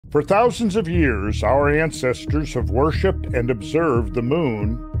For thousands of years, our ancestors have worshipped and observed the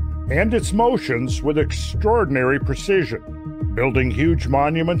moon and its motions with extraordinary precision, building huge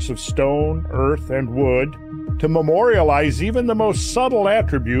monuments of stone, earth, and wood to memorialize even the most subtle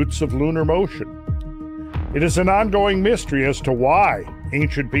attributes of lunar motion. It is an ongoing mystery as to why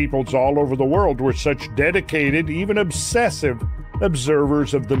ancient peoples all over the world were such dedicated, even obsessive,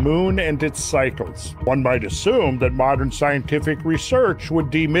 observers of the moon and its cycles. One might assume that modern scientific research would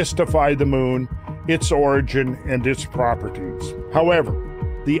demystify the moon, its origin, and its properties. However,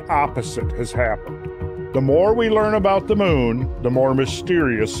 the opposite has happened. The more we learn about the moon, the more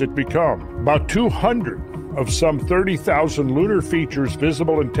mysterious it becomes. About 200 of some 30,000 lunar features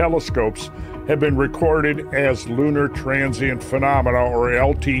visible in telescopes have been recorded as lunar transient phenomena, or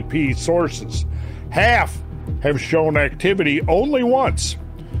LTP, sources. Half have shown activity only once.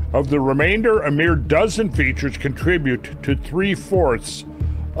 Of the remainder, a mere dozen features contribute to 3/4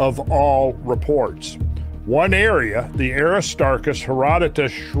 of all reports. One area, the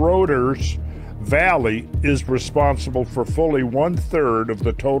Aristarchus-Herodotus-Schroeder's Valley, is responsible for fully 1/3 of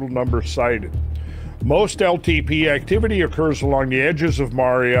the total number cited. Most LTP activity occurs along the edges of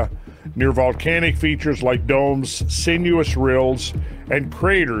Maria, near volcanic features like domes, sinuous rills, and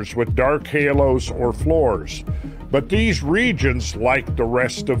craters with dark halos or floors. But these regions, like the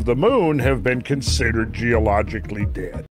rest of the moon, have been considered geologically dead.